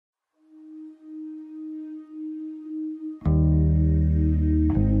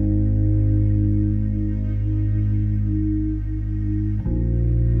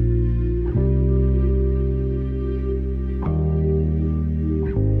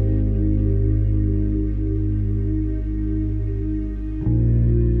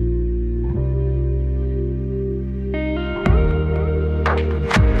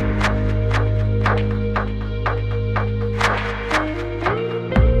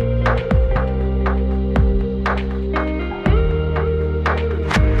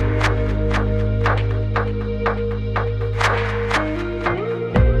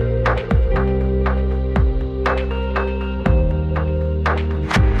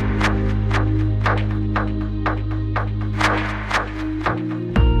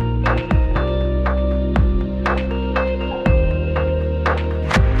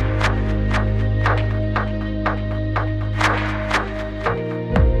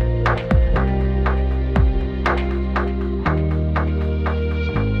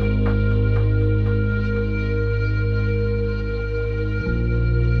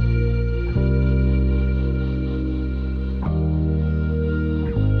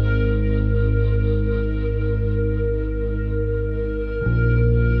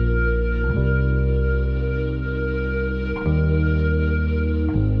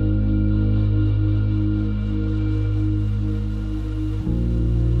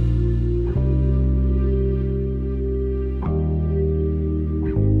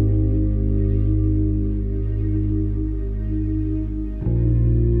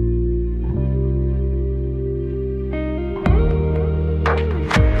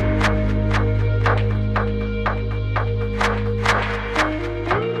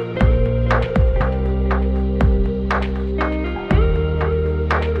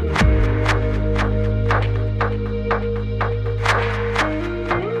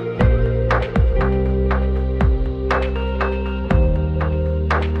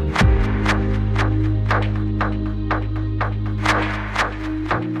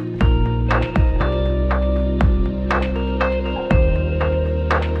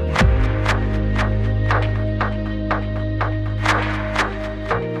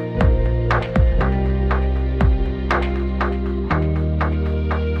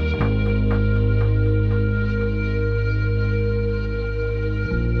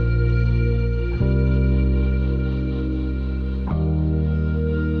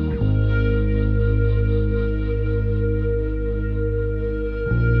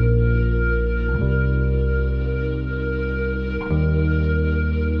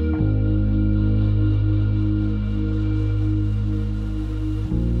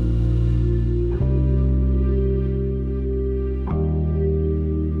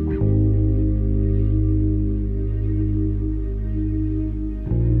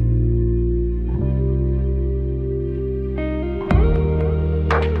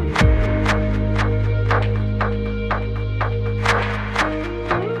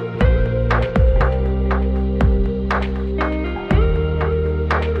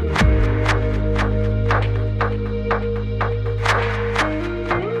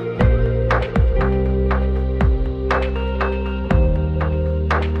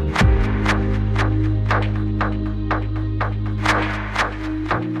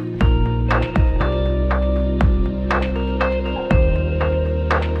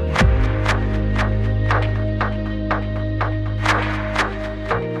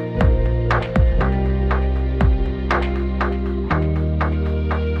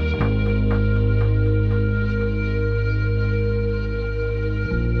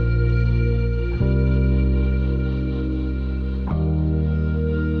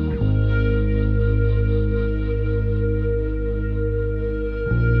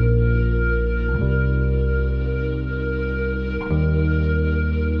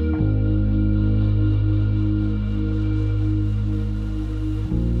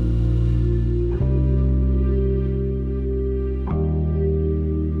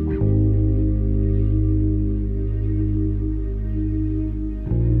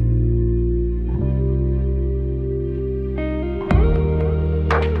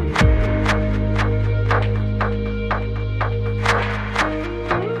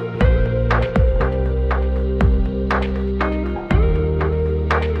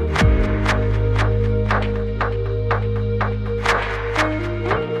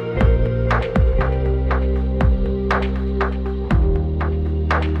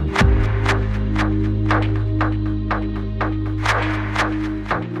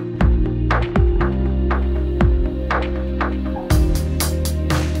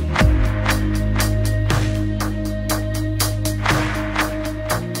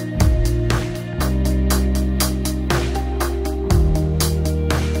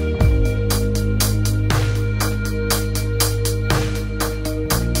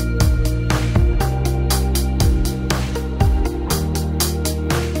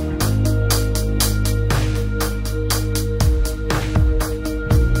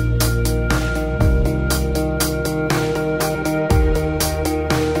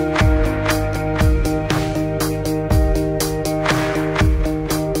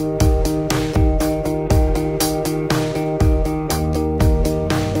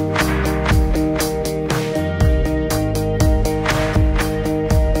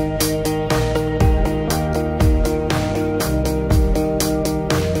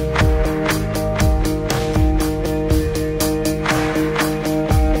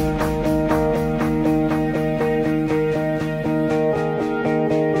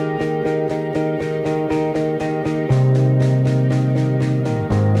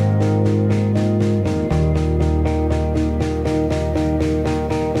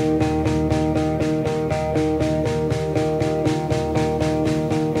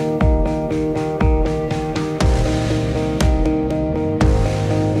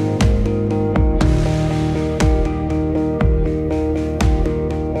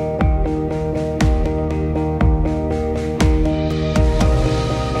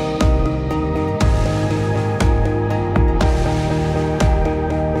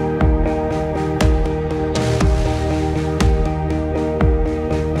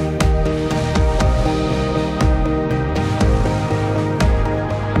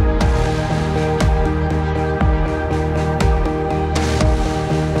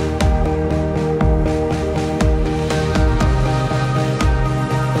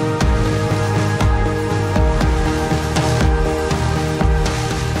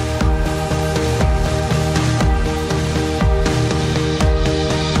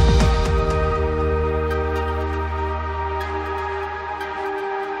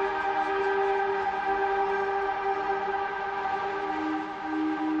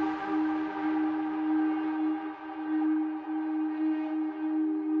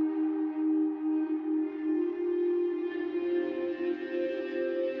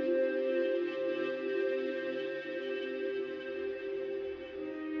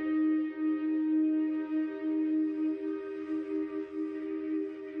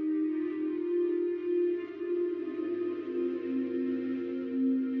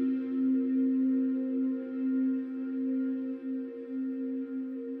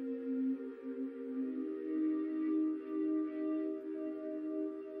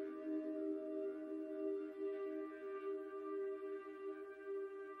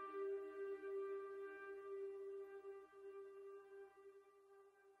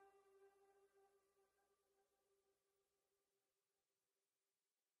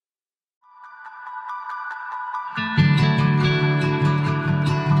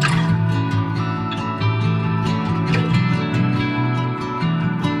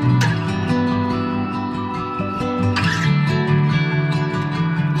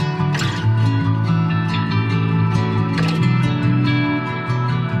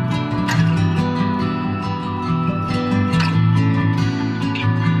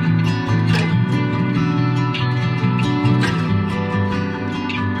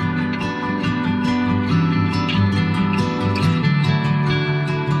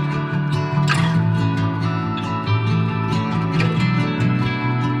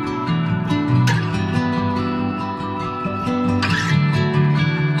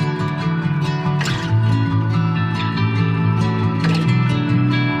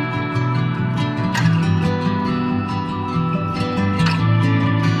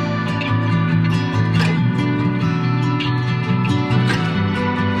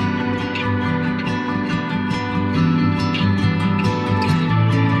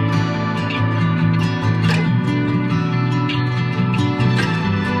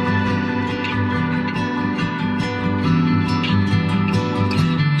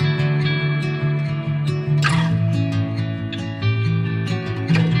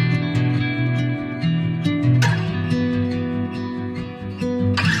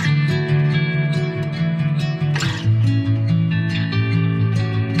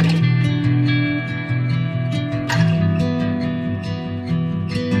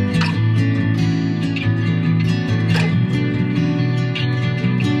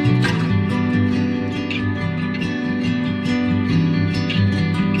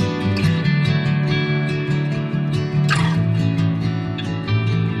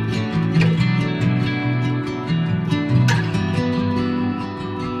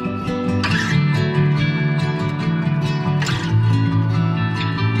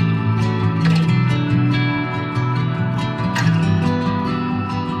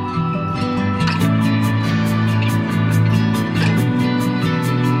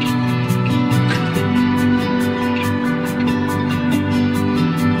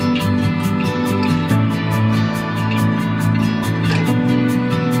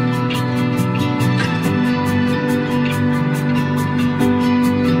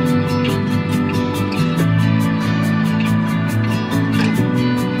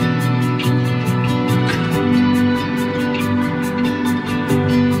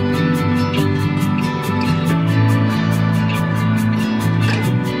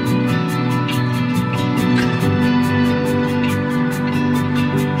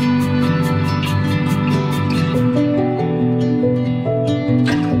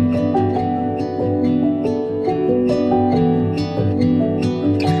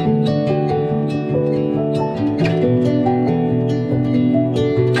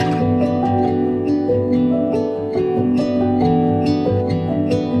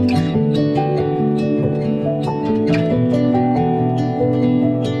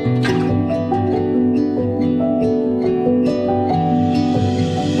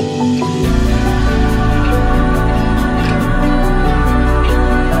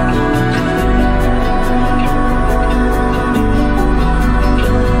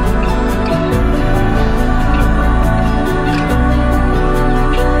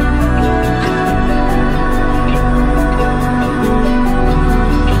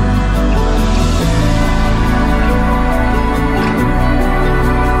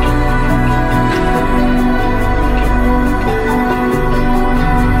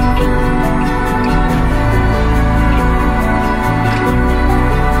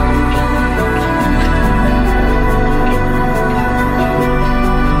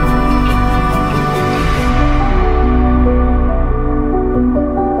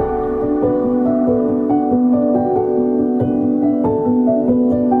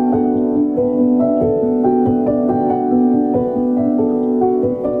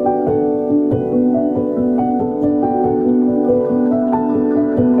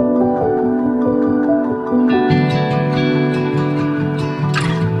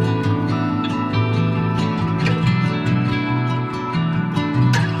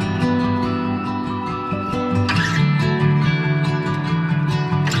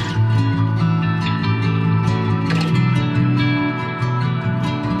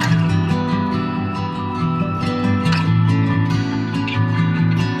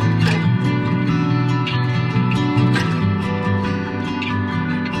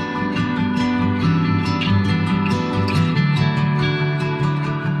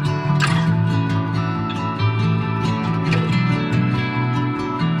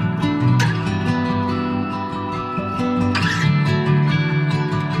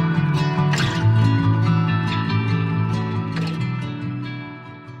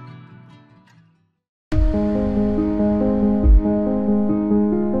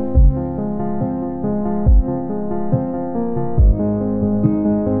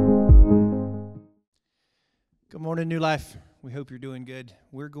Good morning, New Life. We hope you're doing good.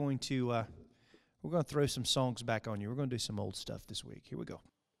 We're going to throw some songs back on you. We're going to do some old stuff this week. Here we go.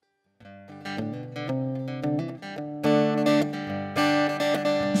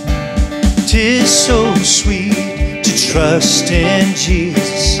 'Tis so sweet to trust in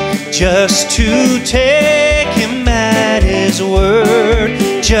Jesus, just to take Him at His word,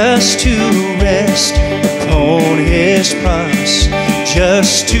 just to rest upon His promise,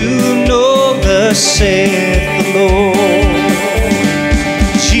 just to know thus saith the Lord.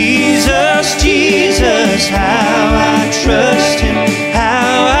 Jesus, Jesus, how I trust Him,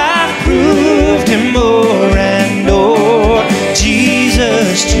 how I proved Him more and more.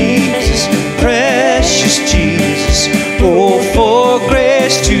 Jesus, Jesus, precious Jesus, oh, for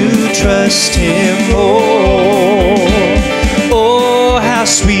grace to trust Him more. Oh, how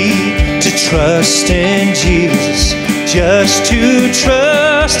sweet to trust in Jesus, just to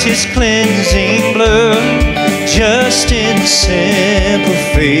trust His cleansing blood, just in simple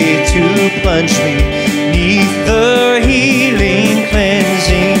faith to plunge me neath the healing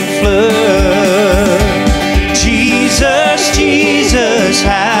cleansing flood. Jesus, Jesus,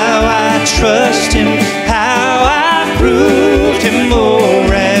 how I trust Him, how I proved Him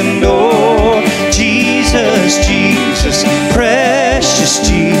more and more. Jesus, Jesus, precious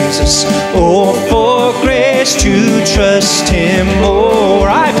Jesus, oh, for grace to trust Him more.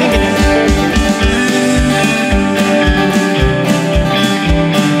 I think it.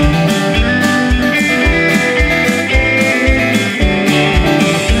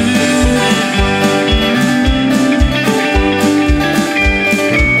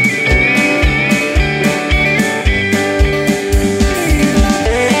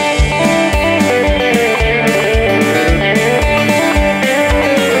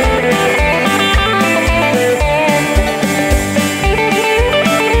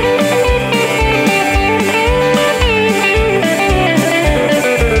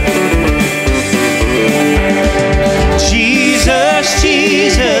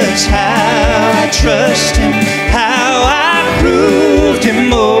 Trust Him, how I proved Him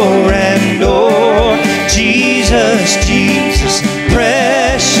more and more. Jesus, Jesus,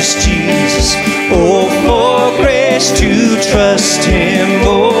 precious Jesus, oh, for grace to trust Him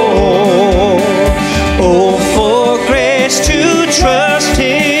more. Oh, for grace to trust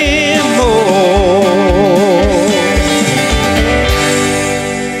Him more.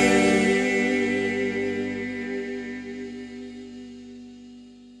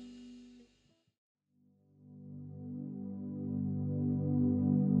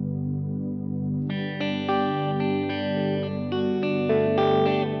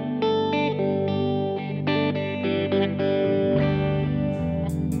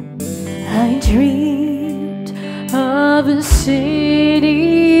 I dreamed of a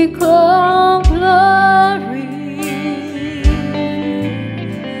city called glory,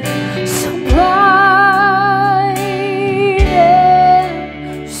 so bright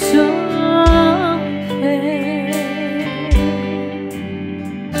and so fair.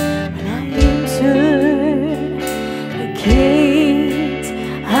 When I entered the gate,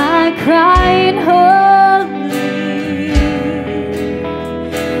 I cried, holy.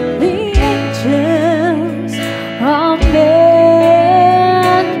 To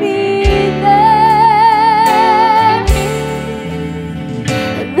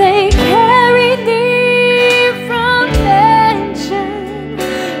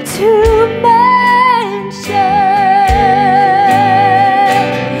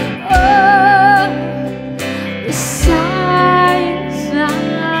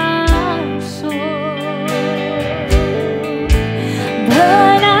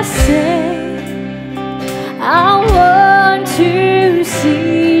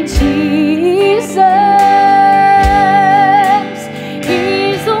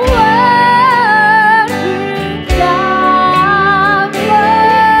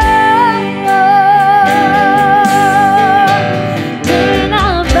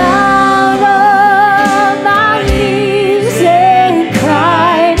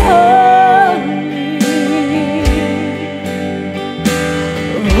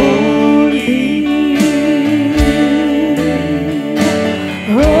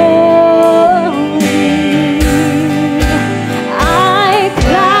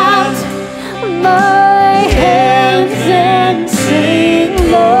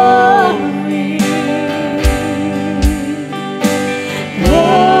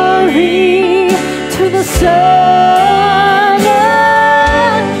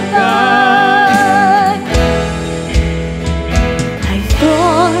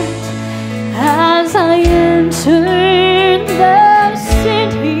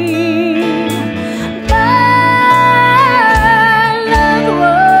 'Cause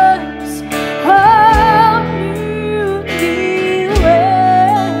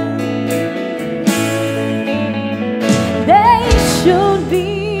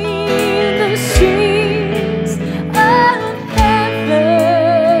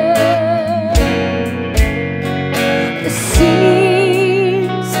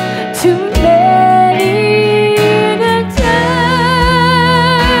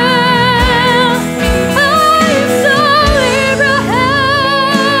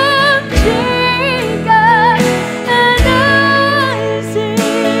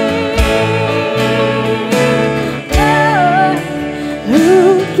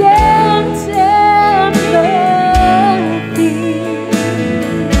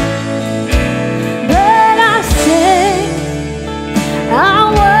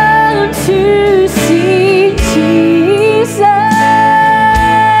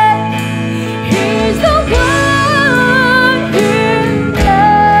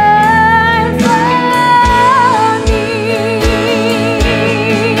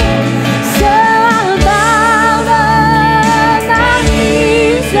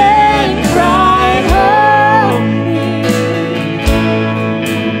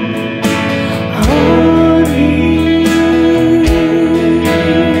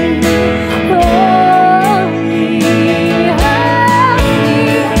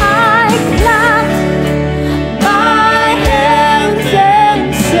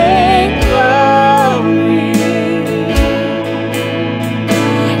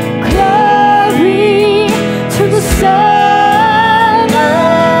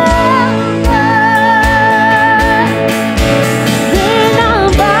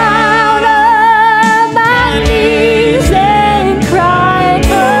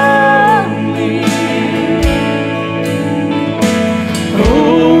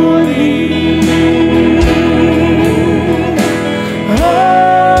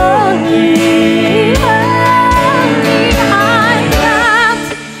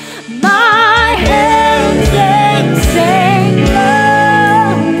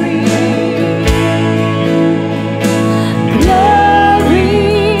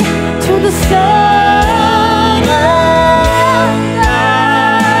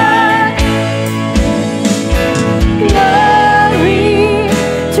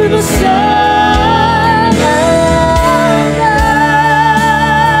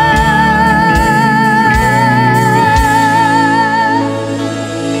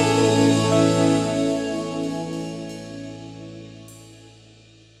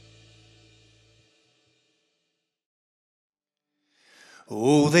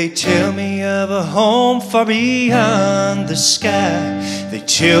Oh, they tell me of a home far beyond the sky. They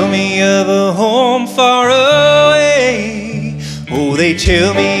tell me of a home far away. Oh, they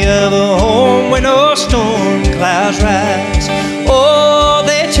tell me of a home where no storm clouds rise. Oh,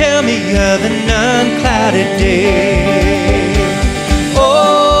 they tell me of an unclouded day.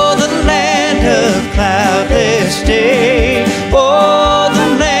 Oh, the land of cloudless day. Oh,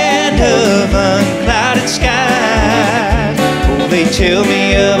 the land of unclouded skies. Oh, they tell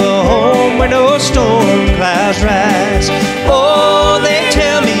me of a home where no storm clouds rise. Oh, they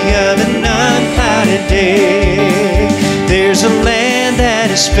tell me of an unclouded day. There's a land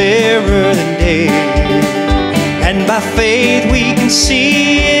that is fairer than day, and by faith we can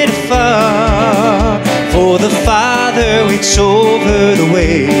see it afar. For the Father waits over the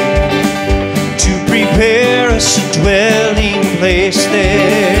way to prepare us a dwelling place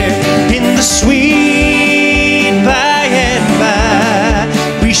there. In the sweet by and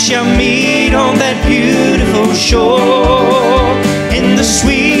by we shall meet on that beautiful shore. In the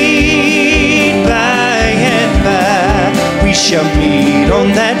sweet by and by we shall meet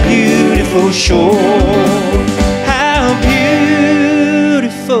on that beautiful shore. How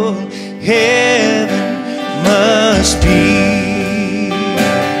beautiful heaven must be.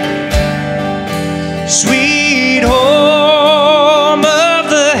 Sweet home of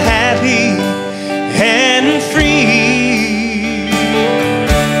the happy and free.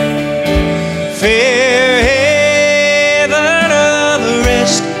 Fair haven of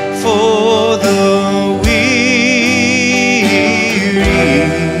rest for the weary.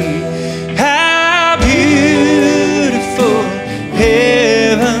 How beautiful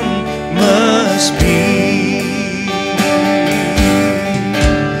heaven must be.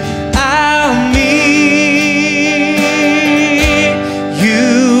 I'll meet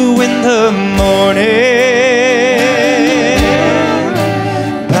you in the morning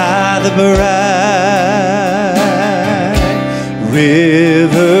by the bright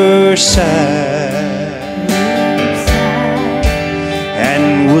riverside, and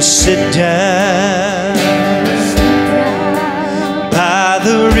we'll sit down by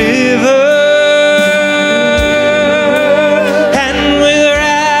the river, and with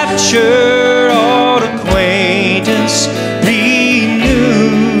rapture old acquaintance renew.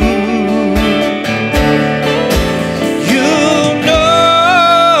 You'll know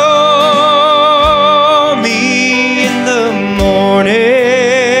me in the morning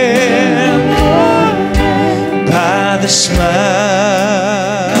by the smiles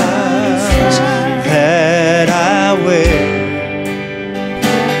that I wear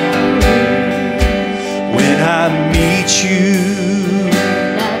when I meet you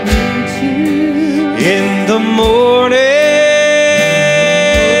in the morning,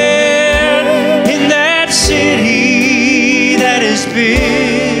 in that city that is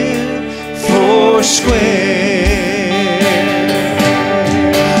built four square.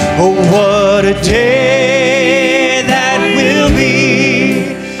 Oh, what a day that will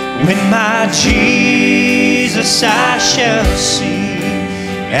be when my Jesus I shall see,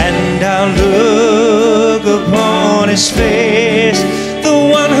 and I'll look upon his face, the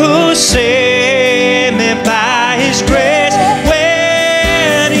one who saved me by his grace.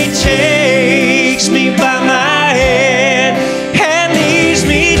 When he takes me by my hand and leads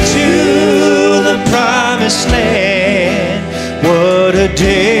me to the promised land. What a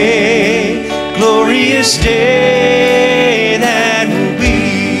day, glorious day that will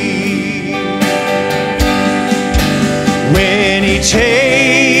be, when he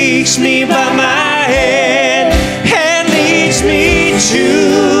takes me by my hand and leads me to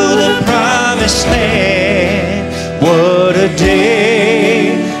the promised land. What a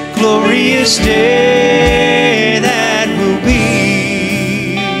day, glorious day that will be.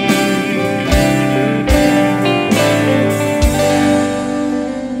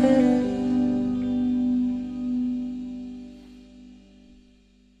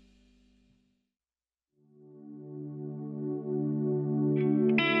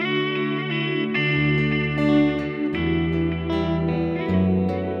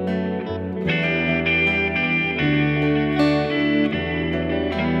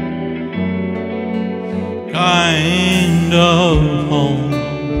 Kind of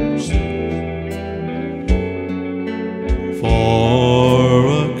homes for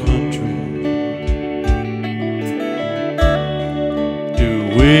a country to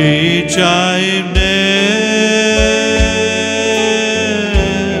which I've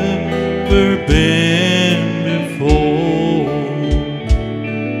never been before.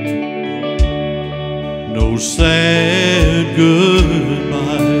 No sad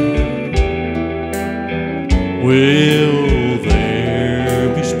goodbye will there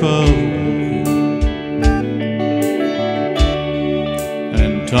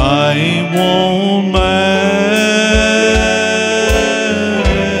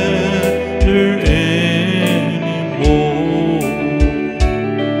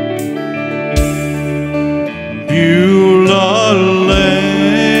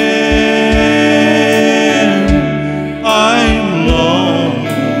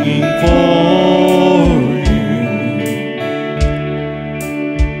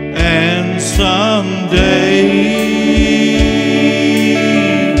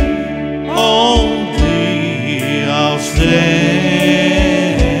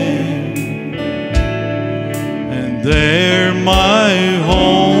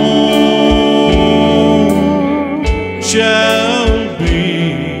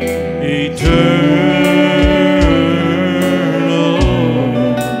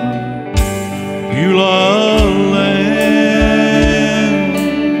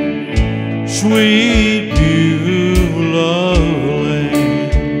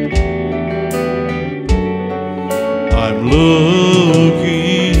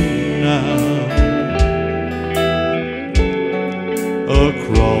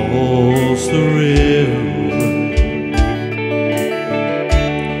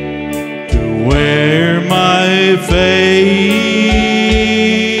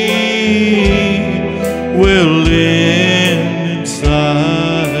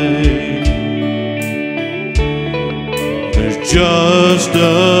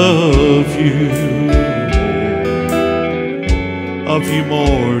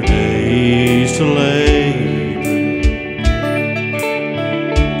your days to labor,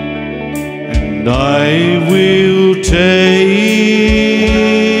 and I will take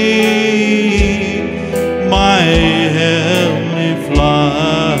my heavenly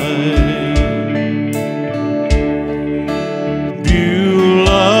flight.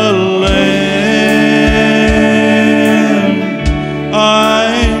 Beulah land,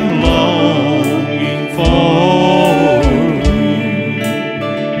 I'm longing for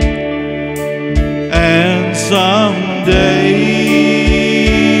you, and someday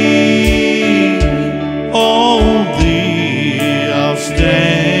on thee I'll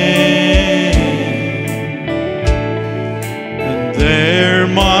stand, and there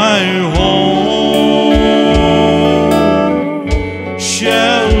my home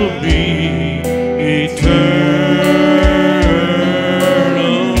shall be eternal.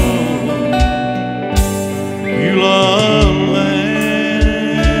 Beulah land,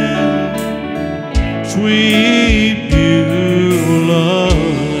 sweet Beulah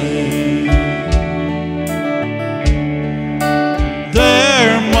land,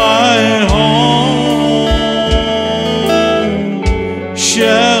 there my home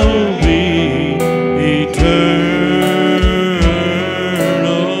shall be eternal.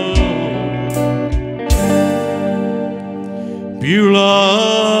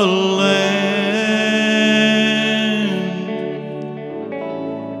 Beulah land,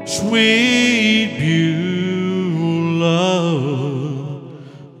 sweet Beulah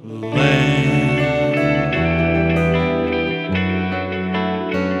land.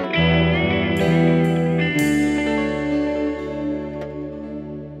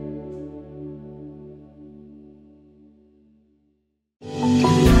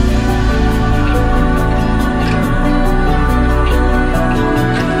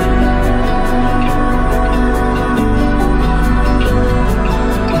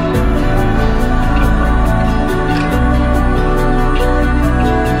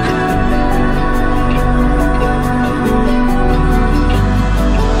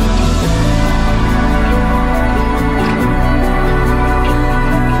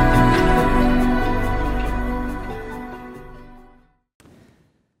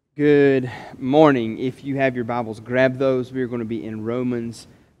 Good morning. If you have your Bibles, grab those. We are going to be in Romans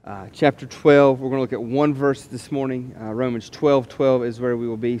chapter 12. We're going to look at one verse this morning. Romans 12:12 is where we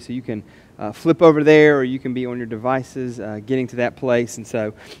will be. So you can flip over there, or you can be on your devices getting to that place. And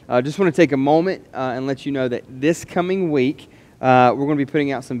so I just want to take a moment and let you know that this coming week, we're going to be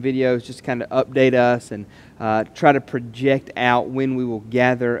putting out some videos just to kind of update us and try to project out when we will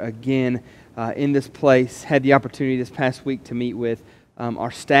gather again in this place. Had the opportunity this past week to meet with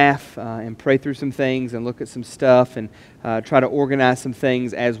our staff and pray through some things and look at some stuff and try to organize some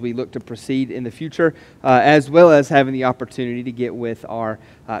things as we look to proceed in the future, as well as having the opportunity to get with our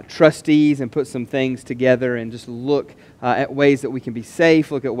trustees and put some things together and just look at ways that we can be safe,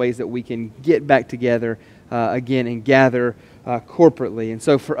 look at ways that we can get back together again and gather corporately. And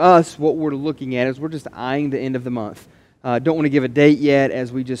so for us, what we're looking at is we're just eyeing the end of the month. Don't want to give a date yet,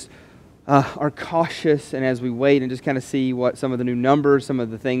 as we just are cautious and as we wait and just kind of see what some of the new numbers, some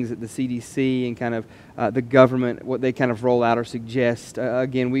of the things that the CDC and kind of the government, what they kind of roll out or suggest.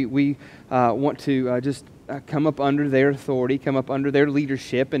 Again, we want to just come up under their authority, come up under their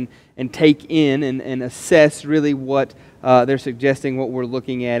leadership and take in and assess really what they're suggesting, what we're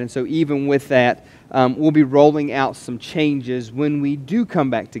looking at. And so even with that, we'll be rolling out some changes when we do come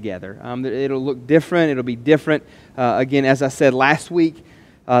back together. It'll look different. It'll be different. Again, as I said last week,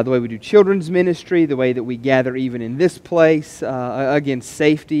 the way we do children's ministry, the way that we gather even in this place. Again,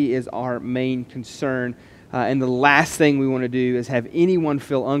 safety is our main concern. And the last thing we want to do is have anyone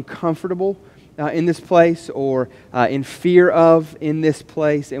feel uncomfortable in this place or in fear of in this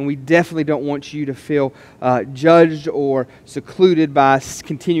place. And we definitely don't want you to feel judged or secluded by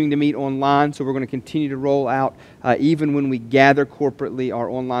continuing to meet online. So we're going to continue to roll out, even when we gather corporately, our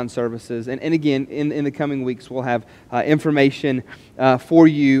online services. And again, in the coming weeks, we'll have information for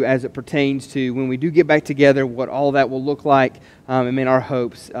you as it pertains to when we do get back together, what all that will look like. I mean, our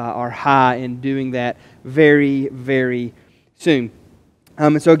hopes are high in doing that very, very soon.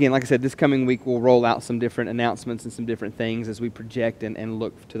 And so again, like I said, this coming week we'll roll out some different announcements and some different things as we project and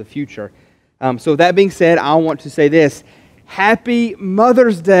look to the future. So that being said, I want to say this. Happy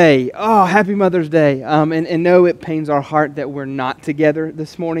Mother's Day. Oh, happy Mother's Day. And no, it pains our heart that we're not together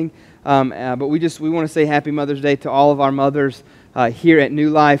this morning. But we want to say happy Mother's Day to all of our mothers here at New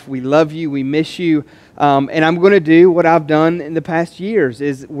Life. We love you. We miss you. And I'm going to do what I've done in the past years,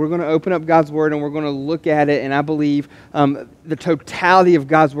 is we're going to open up God's Word and we're going to look at it. And I believe the totality of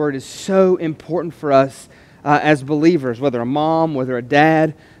God's Word is so important for us as believers, whether a mom, whether a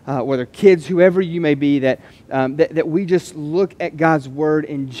dad, whether kids, whoever you may be, that we just look at God's Word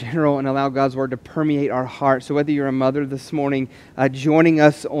in general and allow God's Word to permeate our hearts. So whether you're a mother this morning joining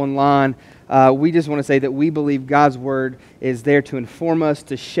us online, we just want to say that we believe God's Word is there to inform us,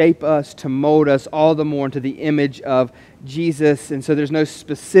 to shape us, to mold us all the more into the image of Jesus. And so there's no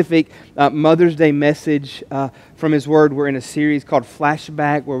specific Mother's Day message from His Word. We're in a series called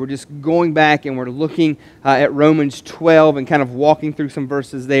Flashback, where we're just going back and we're looking at Romans 12 and kind of walking through some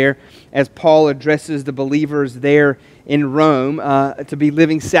verses there as Paul addresses the believers there in Rome to be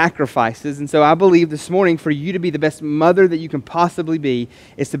living sacrifices. And so I believe this morning for you to be the best mother that you can possibly be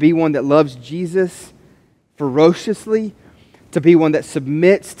is to be one that loves Jesus ferociously, to be one that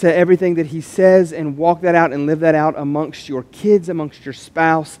submits to everything that He says and walk that out and live that out amongst your kids, amongst your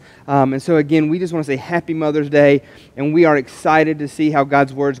spouse. And so again, we just want to say Happy Mother's Day, and we are excited to see how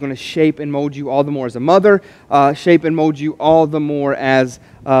God's Word is going to shape and mold you all the more as a mother, shape and mold you all the more as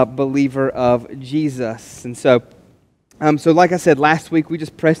a believer of Jesus. And so like I said, last week we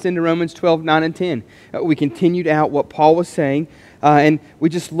just pressed into Romans 12, 9, and 10. We continued out what Paul was saying, and we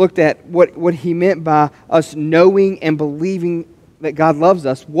just looked at what he meant by us knowing and believing that God loves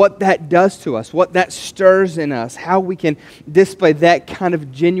us, what that does to us, what that stirs in us, how we can display that kind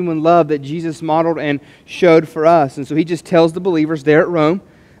of genuine love that Jesus modeled and showed for us. And so he just tells the believers there at Rome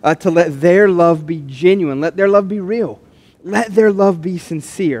to let their love be genuine, let their love be real, let their love be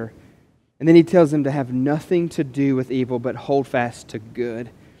sincere. And then he tells them to have nothing to do with evil, but hold fast to good.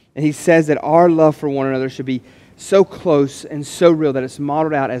 And he says that our love for one another should be so close and so real that it's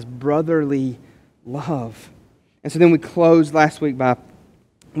modeled out as brotherly love. And so then we closed last week by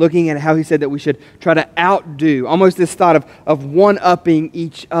looking at how he said that we should try to outdo, almost this thought of one-upping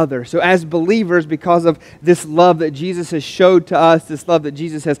each other. So as believers, because of this love that Jesus has showed to us, this love that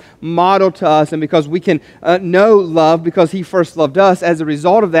Jesus has modeled to us, and because we can know love because He first loved us, as a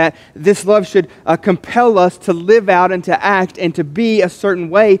result of that, this love should compel us to live out and to act and to be a certain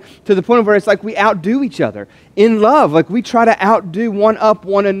way to the point where it's like we outdo each other in love. Like we try to outdo, one-up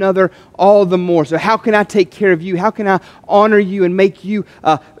one another all the more. So how can I take care of you? How can I honor you and make you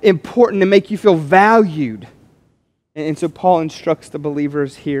important and make you feel valued? And so Paul instructs the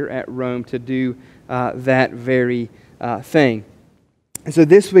believers here at Rome to do that very thing. And so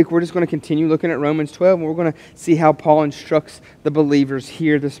this week we're just going to continue looking at Romans 12, and we're going to see how Paul instructs the believers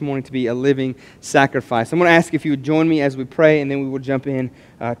here this morning to be a living sacrifice. I'm going to ask if you would join me as we pray, and then we will jump in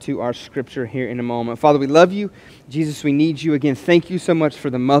to our scripture here in a moment. Father, we love you. Jesus, we need you. Again, thank you so much for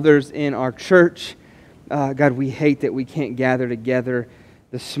the mothers in our church. God, we hate that we can't gather together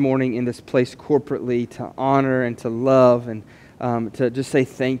this morning in this place corporately to honor and to love and to just say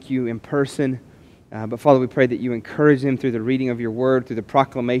thank you in person. But Father, we pray that you encourage them through the reading of your word, through the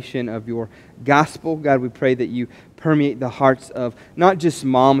proclamation of your gospel. God, we pray that you permeate the hearts of not just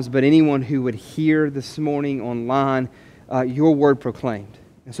moms, but anyone who would hear this morning online your word proclaimed.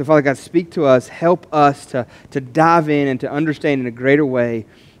 And so, Father God, speak to us. Help us to dive in and to understand in a greater way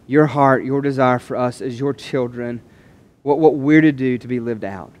your heart, your desire for us as your children, what we're to do to be lived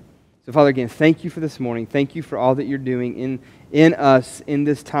out. So, Father, again, thank you for this morning. Thank you for all that you're doing in us in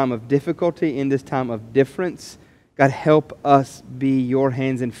this time of difficulty, in this time of difference. God, help us be your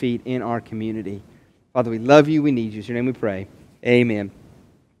hands and feet in our community. Father, we love you. We need you. In your name we pray. Amen.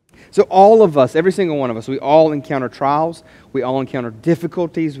 So all of us, every single one of us, we all encounter trials. We all encounter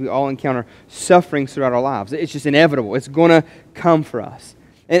difficulties. We all encounter sufferings throughout our lives. It's just inevitable. It's going to come for us.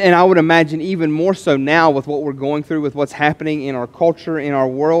 And I would imagine even more so now with what we're going through, with what's happening in our culture, in our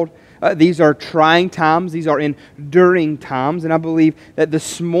world. These are trying times. These are enduring times. And I believe that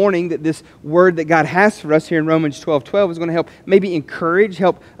this morning that this word that God has for us here in Romans 12:12 is going to help maybe encourage,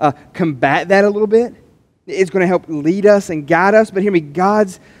 help combat that a little bit. It's going to help lead us and guide us. But hear me,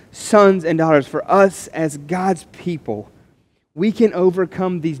 God's sons and daughters, for us as God's people, we can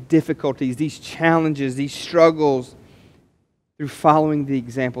overcome these difficulties, these challenges, these struggles through following the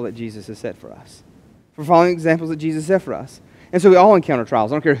example that Jesus has set for us. For following examples that Jesus set for us. And so we all encounter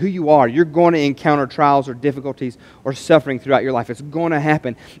trials. I don't care who you are. You're going to encounter trials or difficulties or suffering throughout your life. It's going to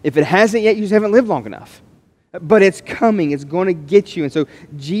happen. If it hasn't yet, you just haven't lived long enough. But it's coming. It's going to get you. And so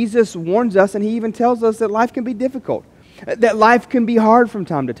Jesus warns us, and He even tells us that life can be difficult. That life can be hard from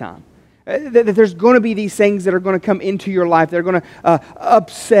time to time. That there's going to be these things that are going to come into your life. They're going to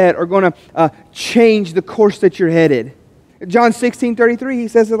upset or going to change the course that you're headed. John 16:33, He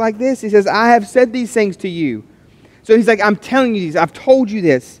says it like this. He says, I have said these things to you. So He's like, I'm telling you these. I've told you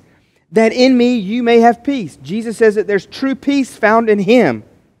this. That in me you may have peace. Jesus says that there's true peace found in Him.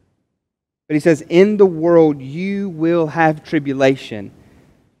 But He says, in the world you will have tribulation.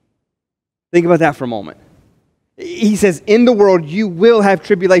 Think about that for a moment. He says, in the world you will have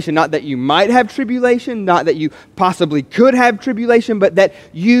tribulation. Not that you might have tribulation, not that you possibly could have tribulation, but that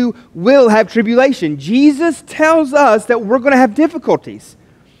you will have tribulation. Jesus tells us that we're going to have difficulties.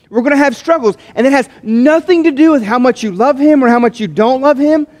 We're going to have struggles. And it has nothing to do with how much you love Him or how much you don't love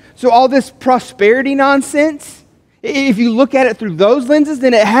Him. So all this prosperity nonsense, if you look at it through those lenses,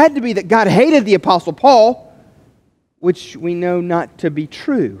 then it had to be that God hated the Apostle Paul, which we know not to be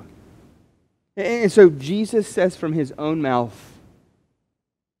true. And so Jesus says from His own mouth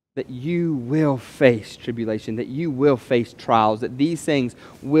that you will face tribulation, that you will face trials, that these things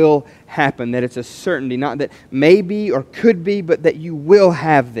will happen, that it's a certainty, not that maybe or could be, but that you will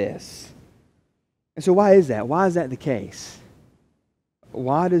have this. And so why is that? Why is that the case?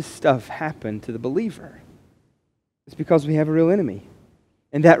 Why does stuff happen to the believer? It's because we have a real enemy.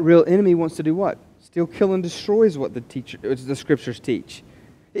 And that real enemy wants to do what? Steal, kill, and destroy is what the Scriptures teach.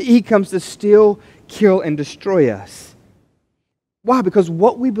 He comes to steal, kill, and destroy us. Why? Because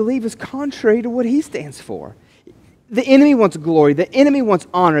what we believe is contrary to what He stands for. The enemy wants glory. The enemy wants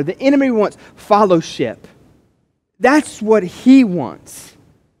honor. The enemy wants fellowship. That's what he wants.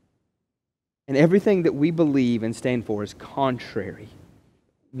 And everything that we believe and stand for is contrary.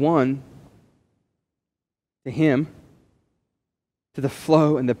 One, to Him, to the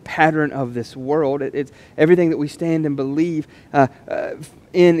flow and the pattern of this world. It's everything that we stand and believe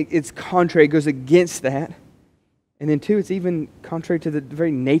in, it's contrary, it goes against that. And then two, it's even contrary to the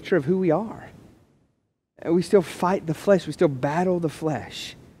very nature of who we are. We still fight the flesh. We still battle the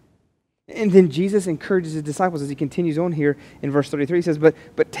flesh. And then Jesus encourages His disciples as He continues on here in verse 33. He says,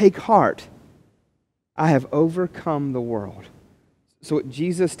 but take heart, I have overcome the world. So what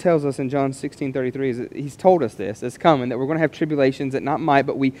Jesus tells us in John 16:33 is that He's told us this, it's coming, that we're going to have tribulations, that not might,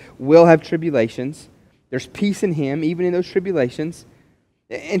 but we will have tribulations. There's peace in Him, even in those tribulations.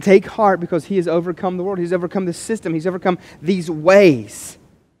 And take heart because He has overcome the world. He's overcome the system. He's overcome these ways.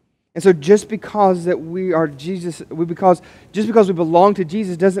 And so just because that we are Jesus, just because we belong to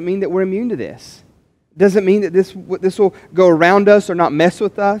Jesus doesn't mean that we're immune to this. Doesn't mean that this will go around us or not mess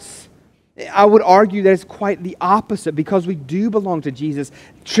with us. I would argue that it's quite the opposite. Because we do belong to Jesus,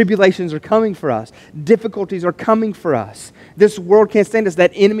 tribulations are coming for us. Difficulties are coming for us. This world can't stand us.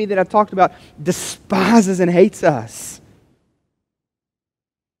 That enemy that I talked about despises and hates us.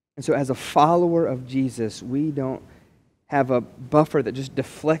 And so as a follower of Jesus, we don't have a buffer that just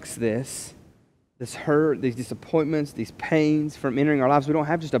deflects this hurt, these disappointments, these pains from entering our lives. We don't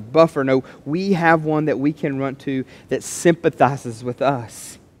have just a buffer. No, we have one that we can run to that sympathizes with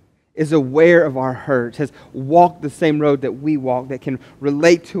us, is aware of our hurts, has walked the same road that we walk, that can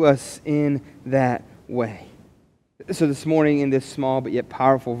relate to us in that way. So this morning in this small but yet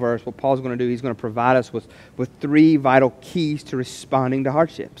powerful verse, what Paul's going to do, he's going to provide us with three vital keys to responding to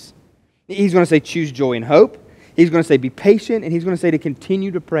hardships. He's going to say choose joy and hope. He's going to say be patient, and he's going to say to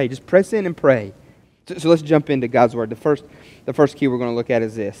continue to pray. Just press in and pray. So let's jump into God's Word. The first key we're going to look at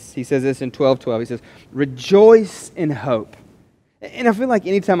is this. He says this in 12:12. He says, rejoice in hope. And I feel like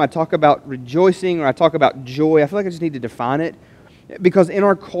anytime I talk about rejoicing or I talk about joy, I feel like I just need to define it. Because in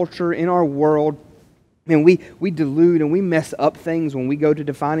our culture, in our world, man, we delude and we mess up things when we go to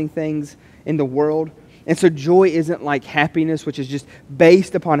defining things in the world. And so joy isn't like happiness, which is just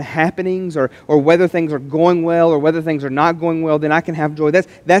based upon happenings or whether things are going well or whether things are not going well, then I can have joy.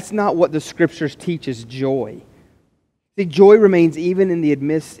 That's not what the Scriptures teach as joy. See, joy remains even in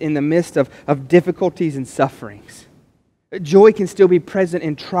the midst of difficulties and sufferings. Joy can still be present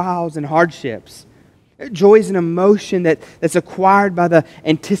in trials and hardships. Joy is an emotion that's acquired by the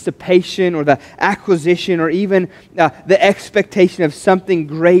anticipation or the acquisition or even the expectation of something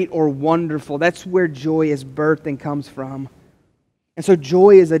great or wonderful. That's where joy is birthed and comes from. And so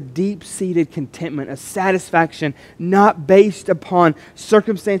joy is a deep-seated contentment, a satisfaction not based upon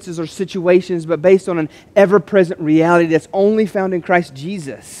circumstances or situations, but based on an ever-present reality that's only found in Christ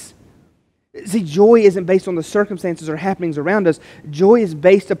Jesus. See, joy isn't based on the circumstances or happenings around us. Joy is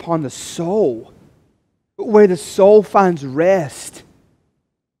based upon the soul, where the soul finds rest.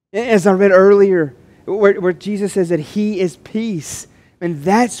 As I read earlier, where Jesus says that He is peace. And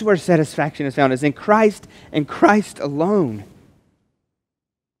that's where satisfaction is found, is in Christ and Christ alone.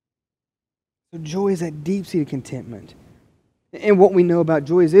 So joy is that deep-seated contentment. And what we know about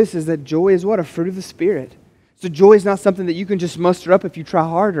joy is this, is that joy is what? A fruit of the Spirit. So joy is not something that you can just muster up if you try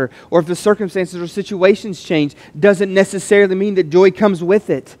harder, or if the circumstances or situations change. Doesn't necessarily mean that joy comes with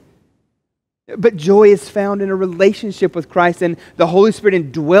it. But joy is found in a relationship with Christ and the Holy Spirit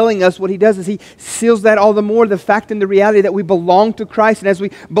indwelling us. What He does is He seals that all the more, the fact and the reality that we belong to Christ. And as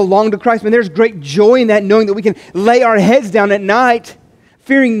we belong to Christ, man, there's great joy in that, knowing that we can lay our heads down at night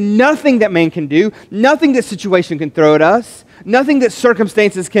fearing nothing that man can do, nothing that situation can throw at us, nothing that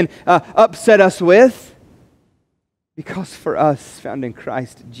circumstances can upset us with. Because for us, found in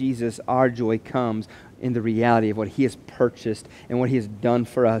Christ Jesus, our joy comes in the reality of what He has purchased and what He has done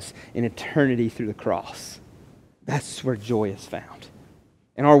for us in eternity through the cross. That's where joy is found.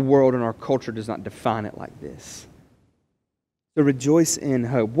 And our world and our culture does not define it like this. So rejoice in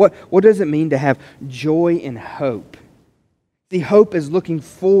hope. What does it mean to have joy in hope? See, hope is looking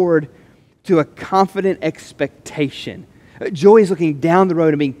forward to a confident expectation. Joy is looking down the road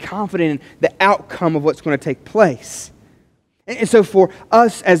and being confident in the outcome of what's going to take place. And so for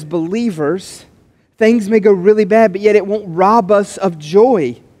us as believers, things may go really bad, but yet it won't rob us of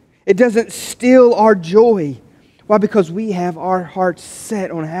joy. It doesn't steal our joy. Why? Because we have our hearts set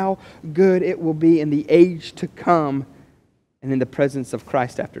on how good it will be in the age to come and in the presence of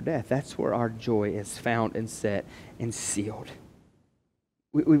Christ after death. That's where our joy is found and set and sealed.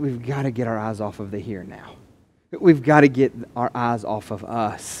 We've got to get our eyes off of the here and now. We've got to get our eyes off of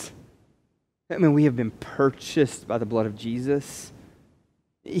us. I mean, we have been purchased by the blood of Jesus.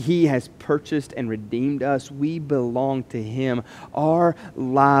 He has purchased and redeemed us. We belong to Him. Our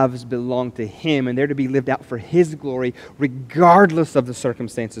lives belong to Him, and they're to be lived out for His glory, regardless of the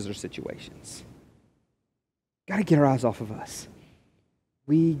circumstances or situations. Got to get our eyes off of us.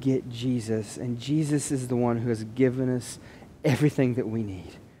 We get Jesus, and Jesus is the one who has given us everything that we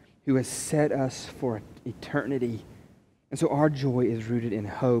need, who has set us for eternity. And so our joy is rooted in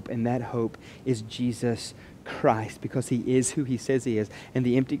hope, and that hope is Jesus Christ, because He is who He says He is. And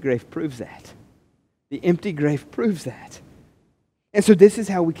the empty grave proves that. The empty grave proves that. And so this is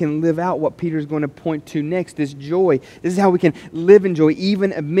how we can live out what Peter's going to point to next, this joy. This is how we can live in joy,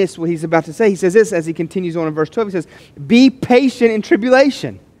 even amidst what he's about to say. He says this as he continues on in verse 12. He says, be patient in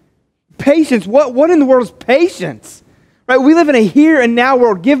tribulation. Patience. What in the world is patience? Right? We live in a here and now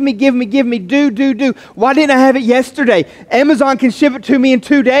world. Give me, do. Why didn't I have it yesterday? Amazon can ship it to me in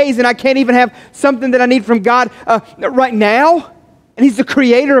 2 days, and I can't even have something that I need from God right now? And He's the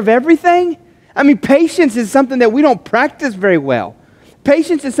creator of everything? I mean, patience is something that we don't practice very well.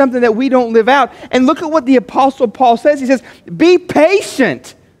 Patience is something that we don't live out. And look at what the Apostle Paul says. He says, be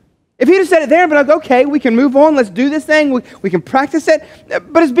patient. If he'd have said it there, but like, okay, we can move on. Let's do this thing. We can practice it.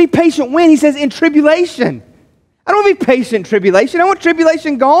 But it's be patient when? He says in tribulation. I don't want to be patient in tribulation. I want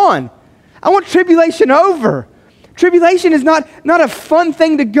tribulation gone. I want tribulation over. Tribulation is not a fun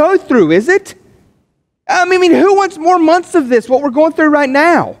thing to go through, is it? I mean, who wants more months of this, what we're going through right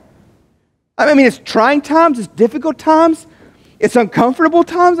now? I mean, it's trying times, it's difficult times, it's uncomfortable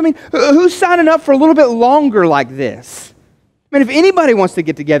times. I mean, who's signing up for a little bit longer like this? I mean, if anybody wants to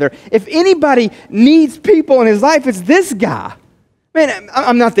get together, if anybody needs people in his life, it's this guy. Man,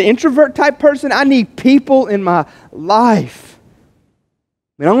 I'm not the introvert type person. I need people in my life.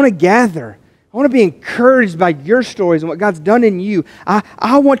 I mean, I want to gather. I want to be encouraged by your stories and what God's done in you.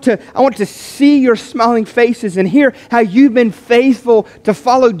 I want to see your smiling faces and hear how you've been faithful to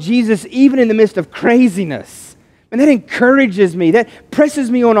follow Jesus even in the midst of craziness. And that encourages me. That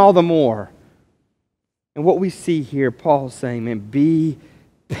presses me on all the more. And what we see here, Paul's saying, man, be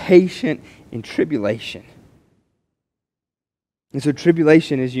patient in tribulation. And so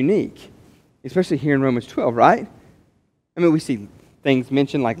tribulation is unique, especially here in Romans 12, right? I mean, we see things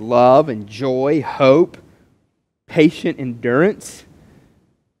mentioned like love and joy, hope, patient endurance.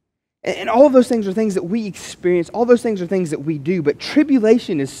 And all of those things are things that we experience. All those things are things that we do. But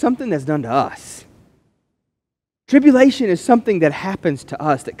tribulation is something that's done to us. Tribulation is something that happens to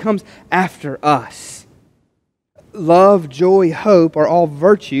us, that comes after us. Love, joy, hope are all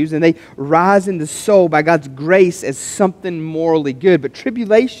virtues, and they rise in the soul by God's grace as something morally good. But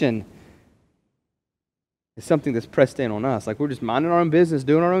tribulation is something that's pressed in on us. Like we're just minding our own business,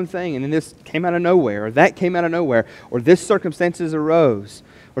 doing our own thing, and then this came out of nowhere, or that came out of nowhere, or this circumstances arose,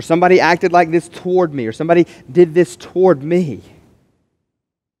 or somebody acted like this toward me, or somebody did this toward me,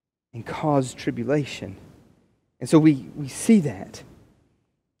 and caused tribulation. And so we see that.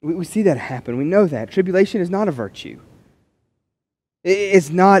 We see that happen. We know that. Tribulation is not a virtue.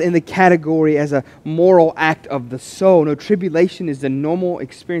 It's not in the category as a moral act of the soul. No, tribulation is the normal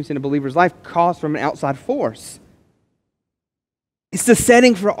experience in a believer's life caused from an outside force. It's the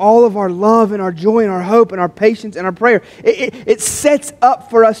setting for all of our love and our joy and our hope and our patience and our prayer. It sets up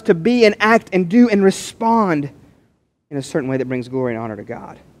for us to be and act and do and respond in a certain way that brings glory and honor to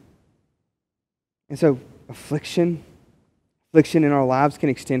God. And so affliction in our lives can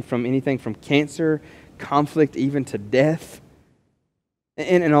extend from anything from cancer, conflict, even to death.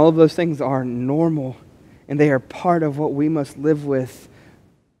 And all of those things are normal, and they are part of what we must live with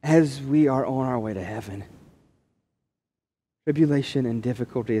as we are on our way to heaven. Tribulation and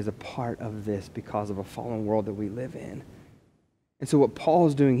difficulty is a part of this because of a fallen world that we live in. And so what Paul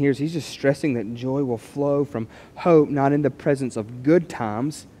is doing here is he's just stressing that joy will flow from hope, not in the presence of good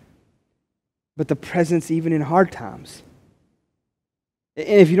times, but the presence even in hard times. And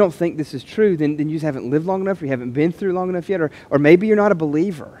if you don't think this is true, then you just haven't lived long enough, or you haven't been through long enough yet, or maybe you're not a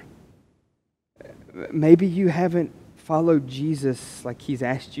believer. Maybe you haven't followed Jesus like he's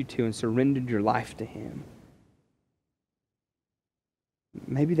asked you to and surrendered your life to him.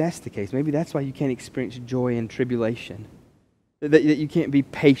 Maybe that's the case. Maybe that's why you can't experience joy in tribulation. That you can't be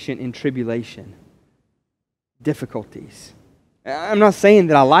patient in tribulation. Difficulties. I'm not saying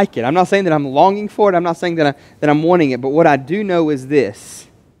that I like it. I'm not saying that I'm longing for it. I'm not saying that I'm wanting it. But what I do know is this.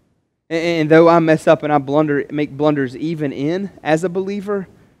 And though I mess up and I make blunders even in as a believer,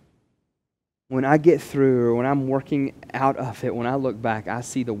 when I get through or when I'm working out of it, when I look back, I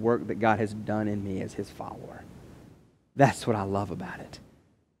see the work that God has done in me as his follower. That's what I love about it.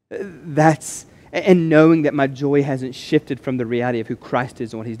 And knowing that my joy hasn't shifted from the reality of who Christ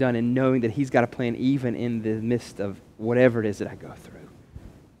is and what he's done, and knowing that he's got a plan even in the midst of whatever it is that I go through.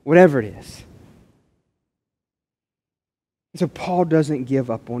 Whatever it is. So Paul doesn't give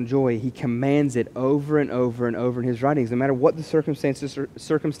up on joy. He commands it over and over and over in his writings, no matter what the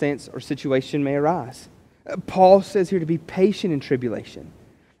circumstance or situation may arise. Paul says here to be patient in tribulation,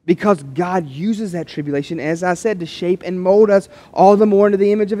 because God uses that tribulation, as I said, to shape and mold us all the more into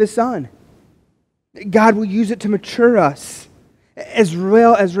the image of his Son. God will use it to mature us, as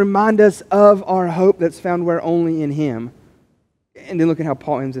well as remind us of our hope that's found where only in him. And then look at how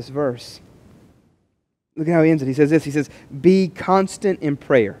Paul ends this verse. Look at how he ends it. He says this. He says, be constant in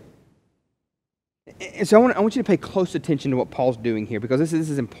prayer. And so I want you to pay close attention to what Paul's doing here, because this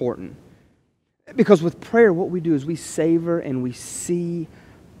is important. Because with prayer, what we do is we savor and we see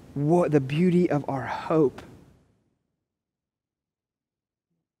the beauty of our hope.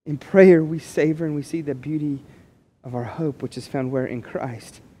 In prayer, we savor and we see the beauty of our hope, which is found where? In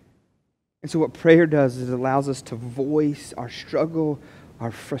Christ. And so what prayer does is it allows us to voice our struggle, our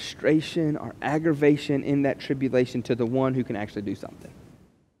frustration, our aggravation in that tribulation to the one who can actually do something.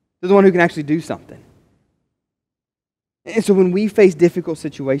 To the one who can actually do something. And so when we face difficult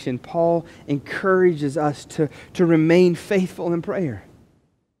situations, Paul encourages us to remain faithful in prayer.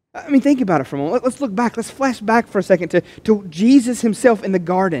 I mean, think about it for a moment. Let's look back. Let's flash back for a second to Jesus himself in the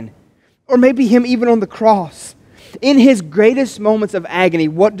garden. Or maybe him even on the cross. In his greatest moments of agony,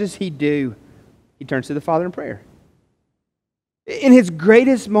 what does he do? He turns to the Father in prayer. In his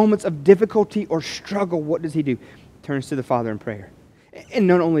greatest moments of difficulty or struggle, what does he do? He turns to the Father in prayer. And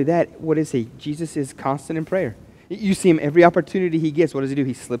not only that, what is he? Jesus is constant in prayer. You see him every opportunity he gets. What does he do?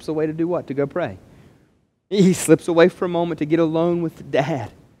 He slips away to do what? To go pray. He slips away for a moment to get alone with the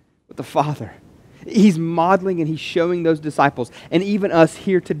Dad, with the Father. He's modeling and he's showing those disciples, and even us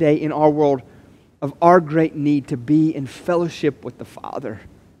here today in our world, of our great need to be in fellowship with the Father.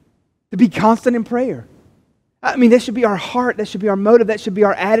 To be constant in prayer. I mean, that should be our heart. That should be our motive. That should be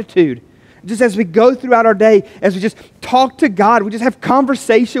our attitude. Just as we go throughout our day, as we just talk to God, we just have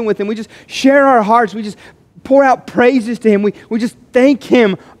conversation with him. We just share our hearts. We just pour out praises to him. We just thank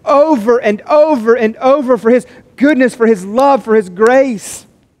him over and over and over for his goodness, for his love, for his grace.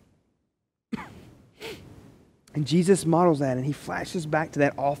 And Jesus models that, and he flashes back to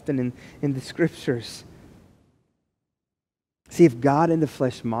that often in the Scriptures. See, if God in the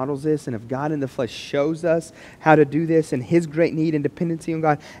flesh models this, and if God in the flesh shows us how to do this and his great need and dependency on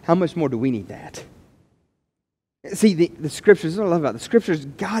God, how much more do we need that? See, the Scriptures, this is what I love about the Scriptures.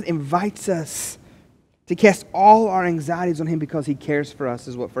 God invites us to cast all our anxieties on him because he cares for us,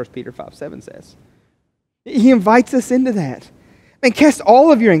 is what 1 Peter 5:7 says. He invites us into that. And cast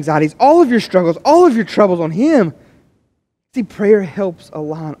all of your anxieties, all of your struggles, all of your troubles on him. See, prayer helps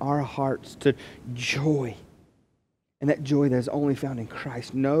align our hearts to joy. And that joy that is only found in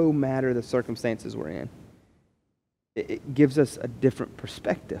Christ, no matter the circumstances we're in. It gives us a different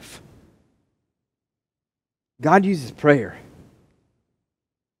perspective. God uses prayer.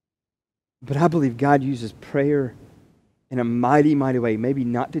 But I believe God uses prayer in a mighty, mighty way. Maybe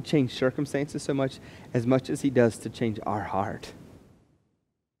not to change circumstances so much as he does to change our heart.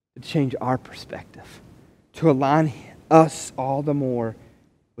 To change our perspective. To align us all the more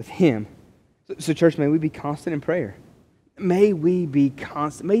with him. So church, may we be constant in prayer. May we be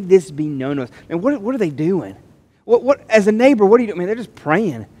constant. May this be known to us. Man, what are they doing? What as a neighbor, what are you doing? Man, they're just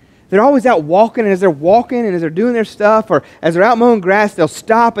praying. They're always out walking, and as they're walking and as they're doing their stuff, or as they're out mowing grass, they'll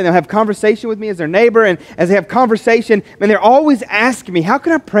stop and they'll have conversation with me as their neighbor. And as they have conversation, man, they're always asking me, how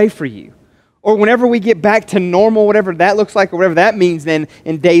can I pray for you? Or whenever we get back to normal, whatever that looks like, or whatever that means then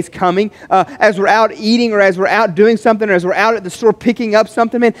in days coming, as we're out eating or as we're out doing something or as we're out at the store picking up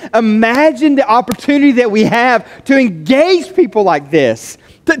something, man, imagine the opportunity that we have to engage people like this,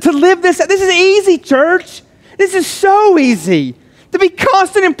 to live this. This is easy, church. This is so easy. To be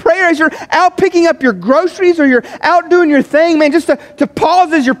constant in prayer as you're out picking up your groceries or you're out doing your thing, man, just to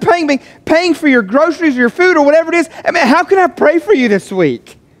pause as you're paying for your groceries or your food or whatever it is. I mean, how can I pray for you this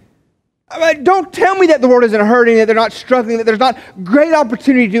week? I mean, don't tell me that the world isn't hurting, that they're not struggling, that there's not great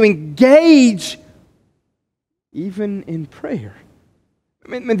opportunity to engage even in prayer.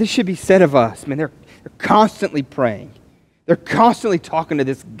 I mean, this should be said of us. Man, they're constantly praying. They're constantly talking to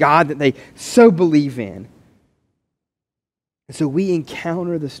this God that they so believe in. And so we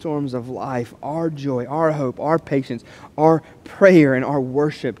encounter the storms of life. Our joy, our hope, our patience, our prayer, and our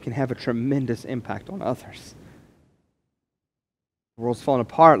worship can have a tremendous impact on others. The world's falling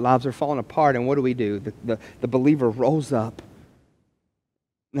apart, lives are falling apart, and what do? The believer rolls up.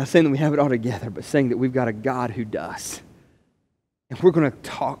 Not saying that we have it all together, but saying that we've got a God who does. And we're going to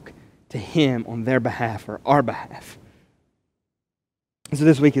talk to Him on their behalf or our behalf. And so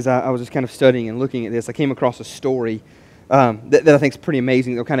this week as I was just kind of studying and looking at this, I came across a story that I think is pretty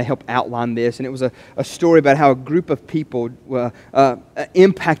amazing. That'll kind of help outline this. And it was a story about how a group of people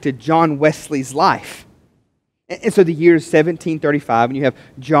impacted John Wesley's life. And so the year is 1735, and you have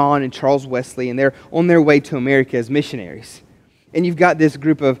John and Charles Wesley, and they're on their way to America as missionaries. And you've got this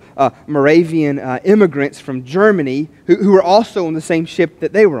group of Moravian immigrants from Germany who are also on the same ship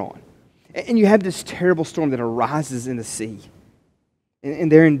that they were on. And you have this terrible storm that arises in the sea.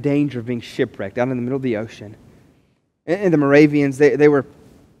 And they're in danger of being shipwrecked out in the middle of the ocean. And the Moravians, they're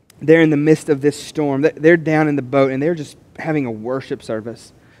in the midst of this storm. They're down in the boat, and they're just having a worship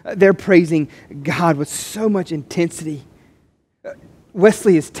service. They're praising God with so much intensity.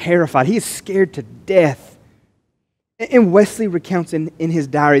 Wesley is terrified. He is scared to death. And Wesley recounts in his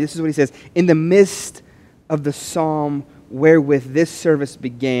diary, this is what he says, "In the midst of the psalm wherewith this service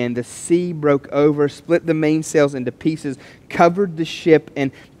began, the sea broke over, split the mainsails into pieces, covered the ship,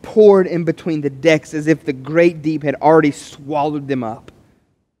 and poured in between the decks as if the great deep had already swallowed them up."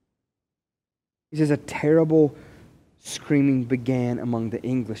 He says, a terrible screaming began among the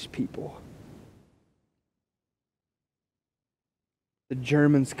English people. The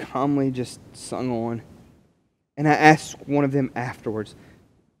Germans calmly just sung on. And I asked one of them afterwards,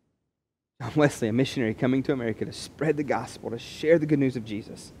 John Wesley, a missionary coming to America to spread the gospel, to share the good news of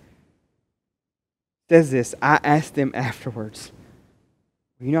Jesus, says this, I asked them afterwards,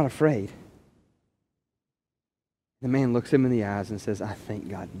 "Were you not afraid?" The man looks him in the eyes and says, "I thank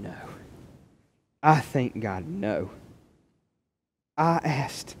God, no. I thank God, no." I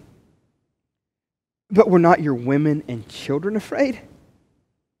asked, "But were not your women and children afraid?"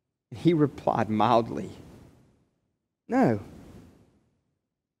 And he replied mildly, "No.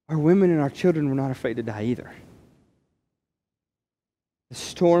 Our women and our children were not afraid to die either." The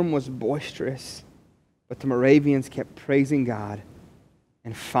storm was boisterous, but the Moravians kept praising God,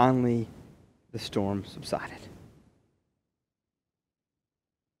 and finally the storm subsided.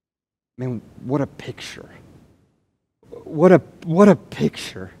 Man, what a picture. What a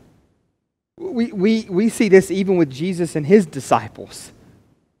picture. We see this even with Jesus and His disciples.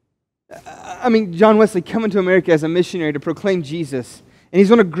 I mean, John Wesley coming to America as a missionary to proclaim Jesus. And he's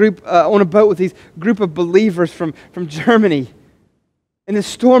on a boat with these group of believers from Germany. And the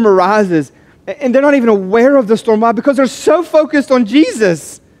storm arises. And they're not even aware of the storm. Why? Because they're so focused on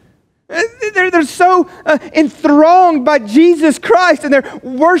Jesus. They're so enthralled by Jesus Christ. And they're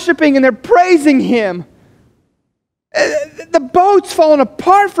worshiping and they're praising Him. The boat's falling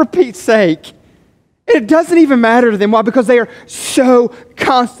apart for Pete's sake. It doesn't even matter to them. Why? Because they are so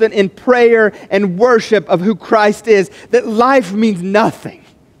constant in prayer and worship of who Christ is that life means nothing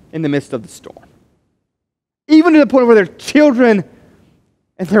in the midst of the storm. Even to the point where their children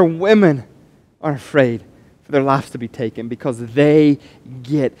and their women are afraid for their lives to be taken because they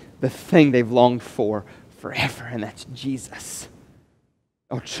get the thing they've longed for forever, and that's Jesus.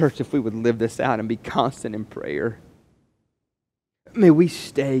 Oh, church, if we would live this out and be constant in prayer. May we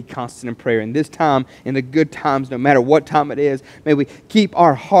stay constant in prayer. In this time, in the good times, no matter what time it is, may we keep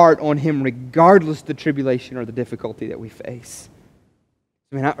our heart on Him regardless of the tribulation or the difficulty that we face.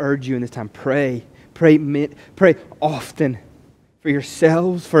 I mean, I urge you in this time, pray. Pray often for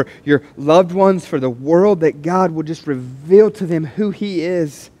yourselves, for your loved ones, for the world, that God will just reveal to them who He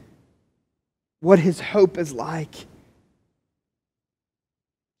is, what His hope is like.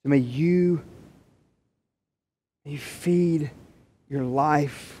 So may you feed your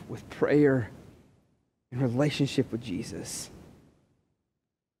life with prayer, in relationship with Jesus.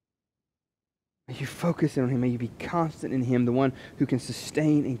 you focus in on Him. May you be constant in Him, the one who can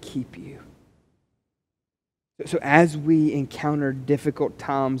sustain and keep you. So as we encounter difficult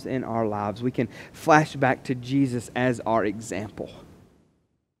times in our lives, we can flash back to Jesus as our example.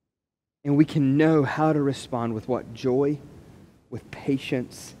 And we can know how to respond with what? Joy, with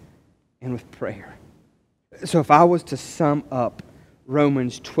patience, and with prayer. So if I was to sum up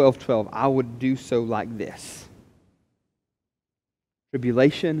Romans 12:12, I would do so like this.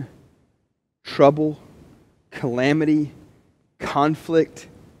 Tribulation, trouble, calamity, conflict,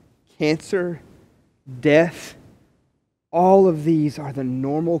 cancer, death, all of these are the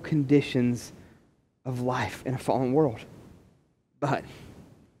normal conditions of life in a fallen world. But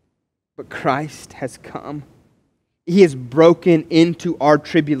Christ has come. He has broken into our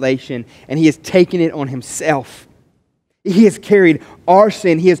tribulation and He has taken it on Himself. He has carried our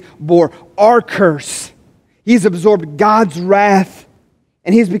sin. He has bore our curse. He has absorbed God's wrath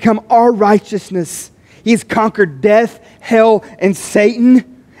and He has become our righteousness. He has conquered death, hell, and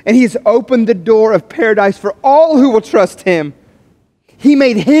Satan, and He has opened the door of paradise for all who will trust Him. He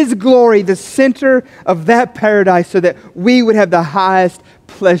made His glory the center of that paradise so that we would have the highest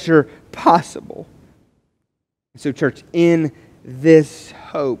pleasure possible. So, church, in this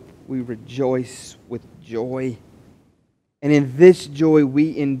hope, we rejoice with joy. And in this joy,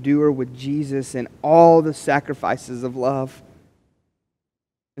 we endure with Jesus and all the sacrifices of love.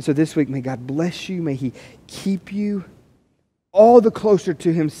 And so this week, may God bless you. May He keep you all the closer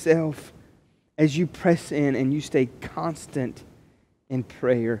to Himself as you press in and you stay constant in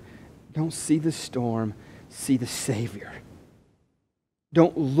prayer. Don't see the storm, see the Savior.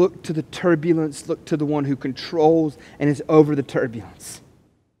 Don't look to the turbulence, look to the one who controls and is over the turbulence.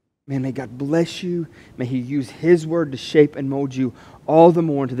 Man, may God bless you. May He use His word to shape and mold you all the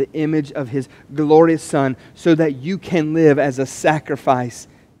more into the image of His glorious Son so that you can live as a sacrifice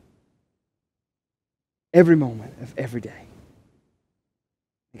every moment of every day.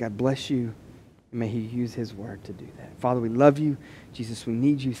 May God bless you, and may He use His word to do that. Father, we love you. Jesus, we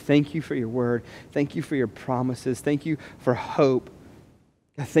need you. Thank you for your word. Thank you for your promises. Thank you for hope.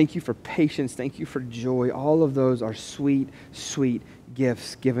 God, thank you for patience. Thank you for joy. All of those are sweet, sweet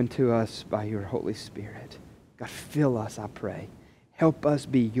gifts given to us by your Holy Spirit. God, fill us, I pray. Help us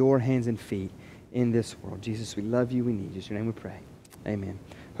be your hands and feet in this world. Jesus, we love you. We need you. In your name we pray. Amen.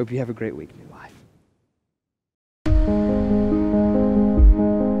 Hope you have a great week in your life.